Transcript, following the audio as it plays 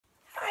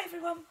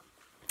everyone.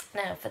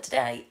 Now for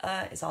today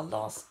is our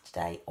last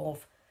day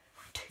of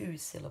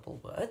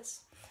 2-syllable words,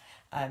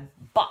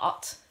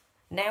 but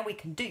now we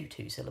can do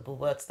 2-syllable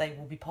words. They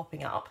will be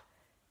popping up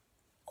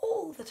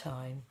all the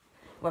time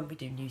when we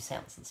do new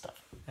sounds and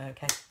stuff.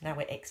 Okay, now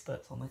we're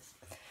experts on this.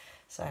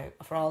 So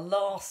for our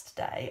last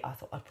day, I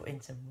thought I'd put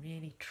in some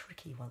really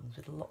tricky ones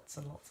with lots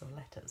and lots of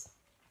letters.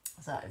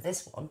 So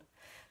this one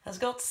has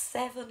got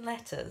 7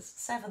 letters,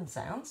 7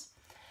 sounds,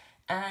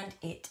 and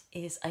it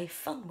is a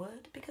fun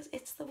word because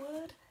it's the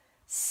word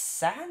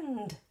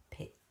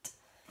sandpit.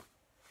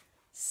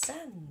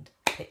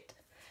 Sandpit.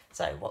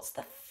 So what's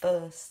the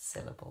first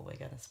syllable we're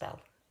going to spell?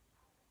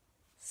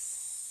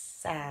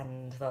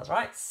 Sand. That's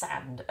right,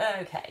 sand.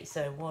 Okay,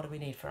 so what do we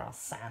need for our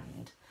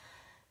sand?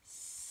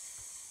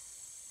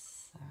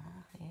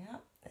 Yeah,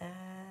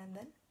 and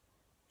then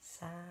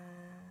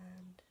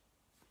sand.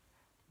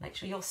 Make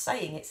sure you're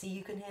saying it so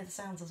you can hear the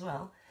sounds as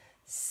well.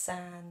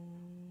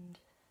 Sand.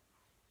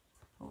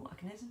 Oh, I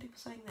can hear some people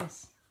saying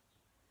this.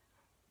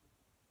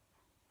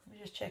 Let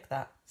me just check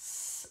that.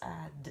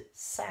 Sad.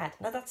 Sad.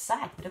 No, that's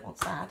sad. We don't want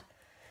sad.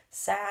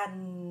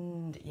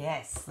 Sand.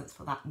 Yes, let's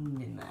put that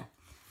N in there.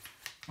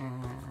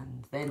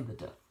 And then the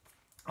D.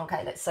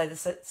 Okay, let's say the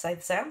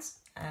sounds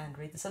and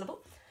read the syllable.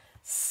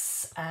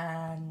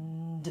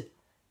 And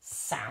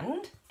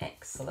sand.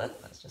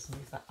 Excellent. Let's just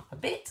move that up a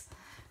bit.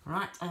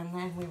 Right, and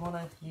then we want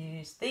to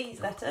use these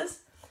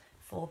letters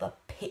for the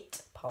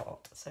pit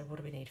part. So what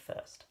do we need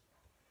first?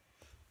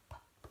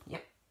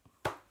 Yep.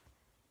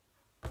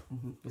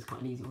 It's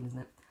quite an easy one, isn't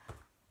it?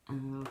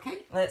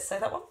 Okay, let's say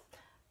that one.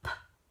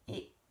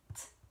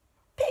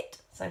 Pit.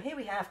 So here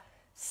we have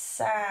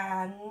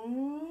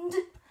sand,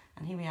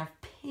 and here we have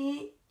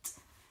pit.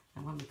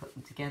 And when we put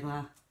them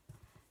together,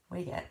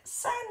 we get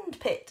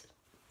sandpit.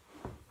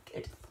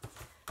 Good.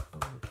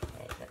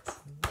 Okay, let's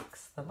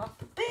mix them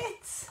up a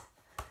bit.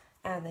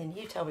 And then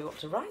you tell me what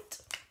to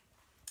write.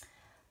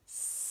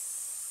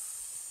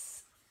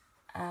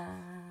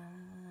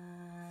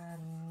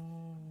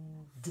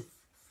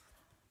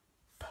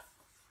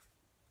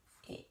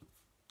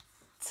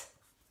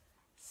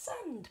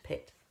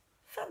 Sandpit.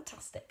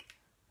 Fantastic.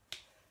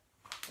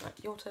 Right,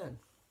 your turn.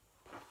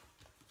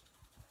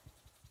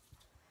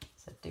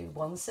 So do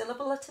 1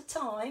 syllable at a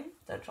time.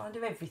 Don't try and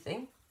do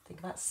everything. Think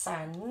about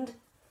sand.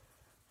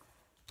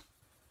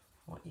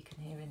 What you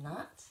can hear in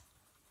that.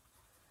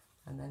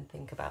 And then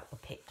think about the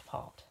pit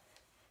part.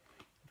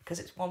 Because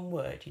it's one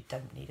word, you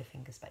don't need a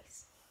finger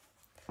space.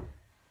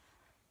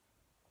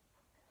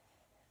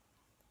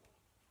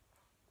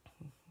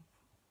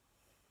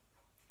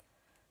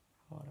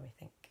 What do we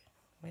think?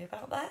 Are we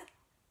about there?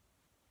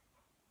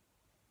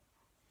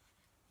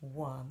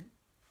 1,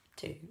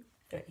 2,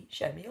 3.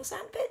 Show me your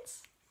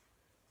sandpits.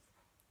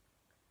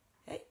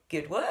 Okay,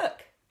 good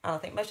work. And I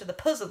think most of the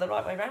p's are the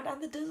right way around,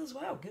 and the does as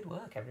well. Good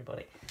work,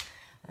 everybody.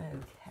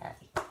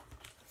 Okay.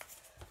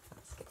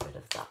 Let's get rid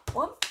of that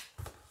one.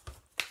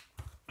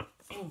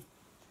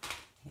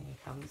 Here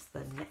comes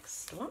the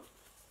next one.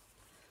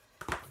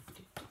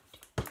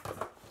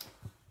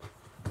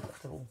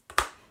 They're all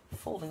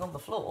falling on the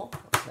floor.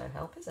 That's no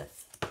help, is it?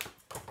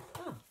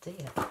 Oh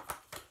dear.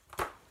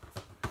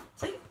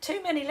 See,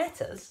 too many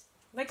letters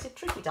makes it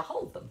tricky to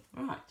hold them.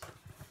 Right.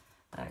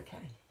 Okay.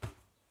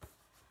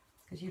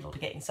 Because you lot are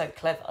getting so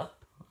clever.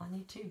 I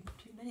need too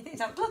many things.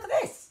 Now, look at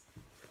this.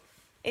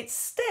 It's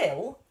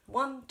still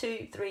 1,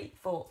 2, 3,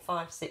 4,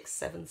 5, 6,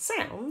 7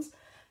 sounds,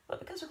 but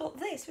because we've got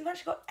this, we've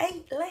actually got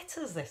 8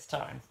 letters this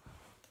time.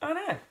 I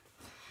know.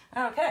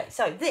 Okay,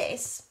 so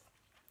this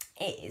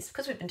is,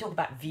 because we've been talking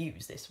about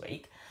views this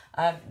week,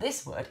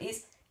 this word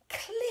is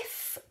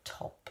cliff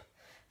top.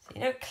 So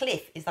you know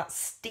cliff is that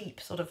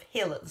steep sort of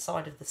hill at the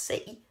side of the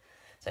sea.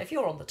 So if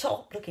you're on the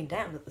top looking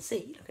down at the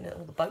sea, looking at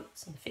all the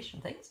boats and the fish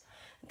and things,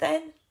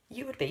 then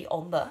you would be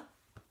on the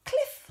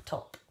cliff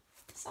top.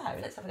 So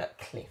let's have a go at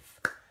cliff.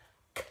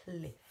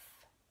 Cliff.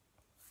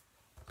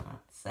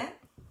 That's it.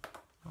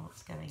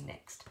 What's going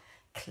next?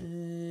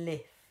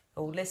 Cliff.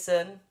 Oh,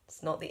 listen.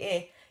 It's not the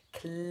ear.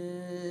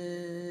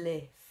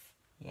 Cliff.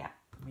 Yeah,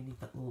 we need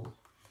the all.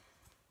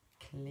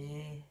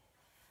 Cliff.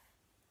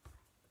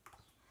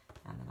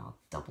 And then I'll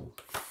double.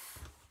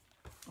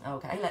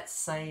 Okay, let's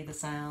say the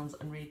sounds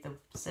and read the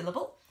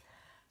syllable.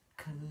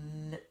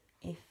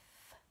 Cliff.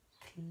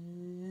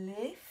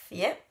 Cliff.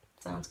 Yep,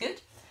 sounds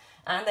good.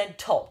 And then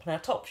top. Now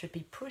top should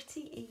be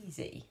pretty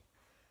easy.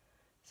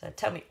 So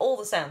tell me all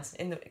the sounds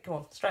in the, come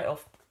on, straight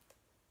off.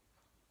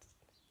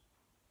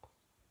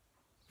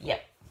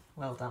 Yep,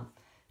 well done.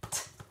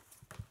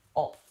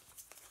 Op.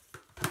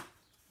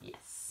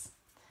 Yes.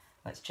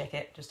 Let's check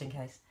it just in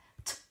case.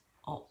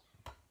 Op.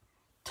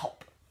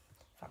 Top.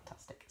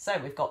 Fantastic. So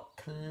we've got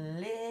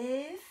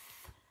cliff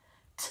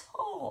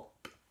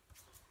top.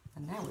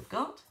 And now we've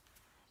got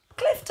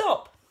cliff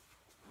top.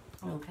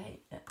 Okay,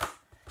 let's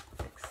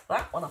fix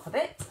that one up a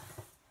bit.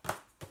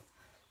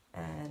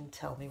 And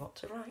tell me what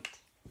to write.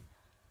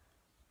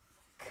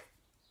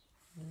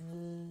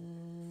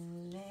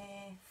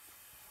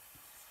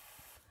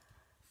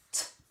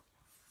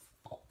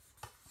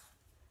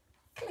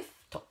 Cliff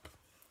top.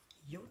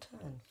 Your turn.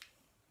 turn.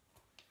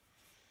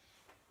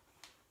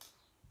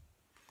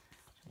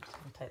 I'm just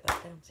going to take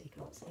that down so you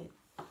can't see it.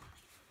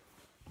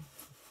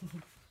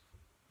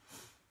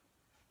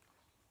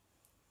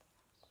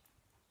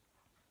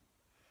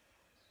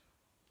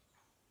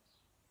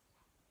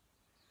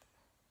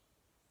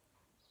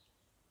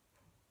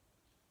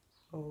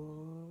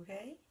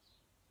 Okay.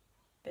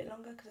 Bit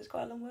longer because it's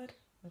quite a long word.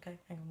 Okay,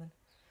 hang on then.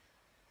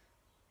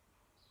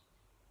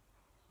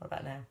 What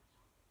about now?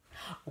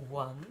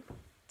 1,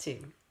 2,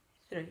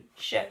 3.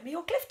 Show me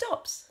your cliff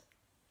tops.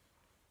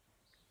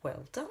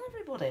 Well done,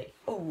 everybody.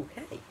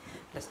 Okay,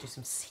 let's do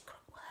some secret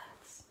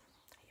words.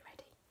 Are you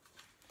ready?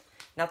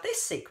 Now,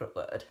 this secret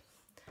word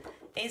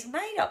is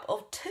made up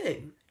of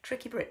 2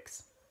 tricky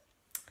bricks.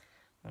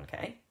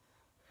 Okay,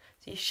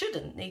 so you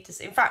shouldn't need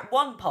to... In fact,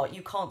 one part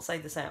you can't say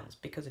the sounds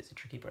because it's a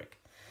tricky brick.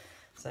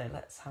 So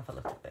let's have a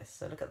look at this.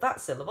 So look at that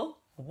syllable.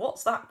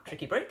 What's that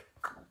tricky brick?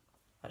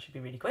 That should be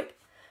really quick.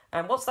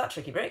 And what's that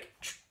tricky brick?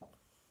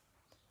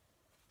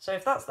 So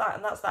if that's that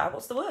and that's that,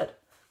 what's the word?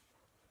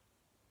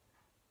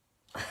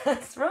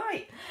 That's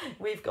right.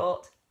 We've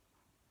got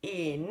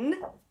in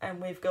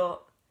and we've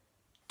got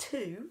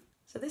to.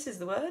 So this is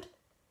the word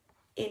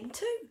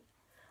into.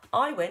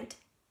 I went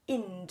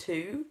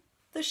into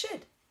the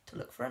shed to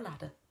look for a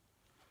ladder.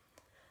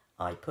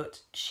 I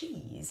put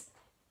cheese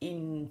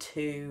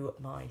into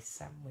my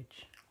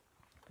sandwich.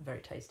 Very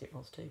tasty it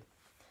was too.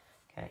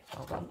 Okay,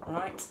 well done. All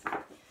right.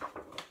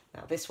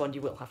 Now this one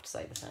you will have to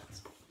say the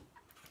sounds.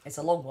 It's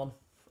a long one.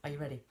 Are you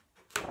ready?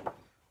 So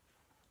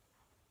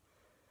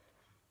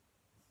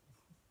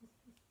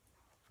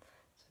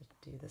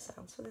do the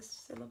sounds for this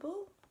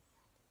syllable.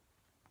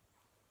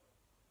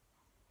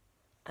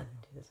 And then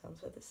do the sounds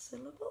for this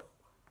syllable.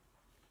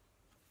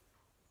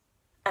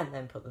 And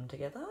then put them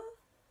together.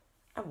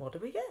 And what do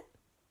we get?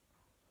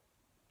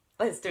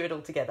 Let's do it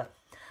all together.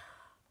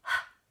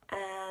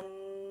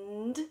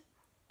 And,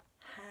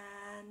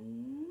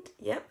 hand,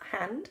 yep,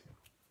 hand,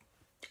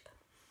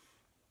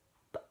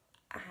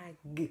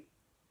 bag,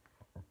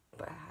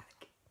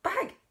 bag,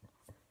 bag,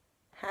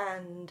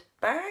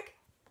 handbag,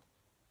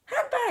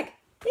 handbag,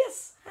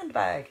 yes,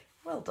 handbag.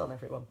 Well done,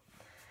 everyone.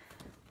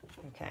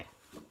 Okay,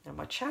 now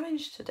my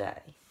challenge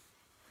today,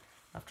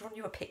 I've drawn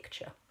you a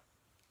picture.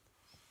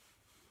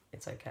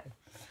 It's okay.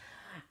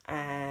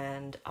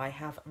 And I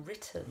have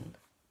written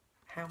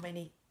how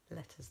many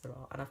letters there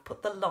are, and I've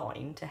put the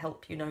line to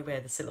help you know where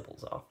the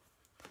syllables are.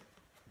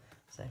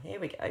 So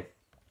here we go.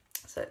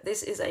 So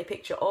this is a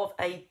picture of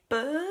a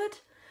bird.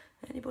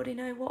 Anybody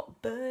know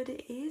what bird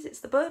it is?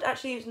 It's the bird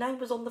actually whose name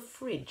was on the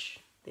fridge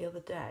the other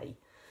day.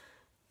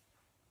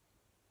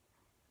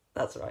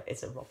 That's right,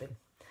 it's a robin.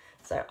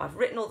 So I've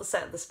written all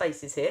the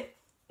spaces here.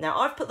 Now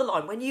I've put the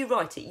line. When you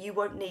write it, you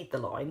won't need the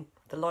line.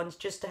 The line's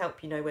just to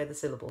help you know where the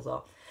syllables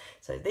are.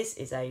 So this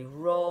is a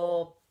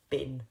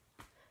robin.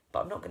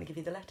 But I'm not going to give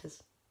you the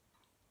letters.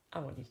 I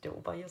want you to do it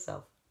all by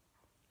yourself.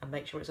 And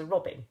make sure it's a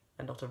robin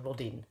and not a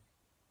rodin.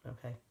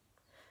 Okay?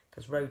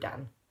 Because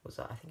Rodin was,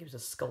 I think he was a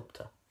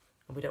sculptor.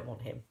 And we don't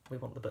want him. We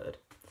want the bird.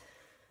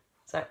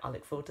 So I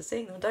look forward to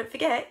seeing them. And don't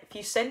forget, if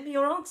you send me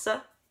your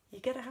answer, you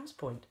get a house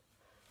point.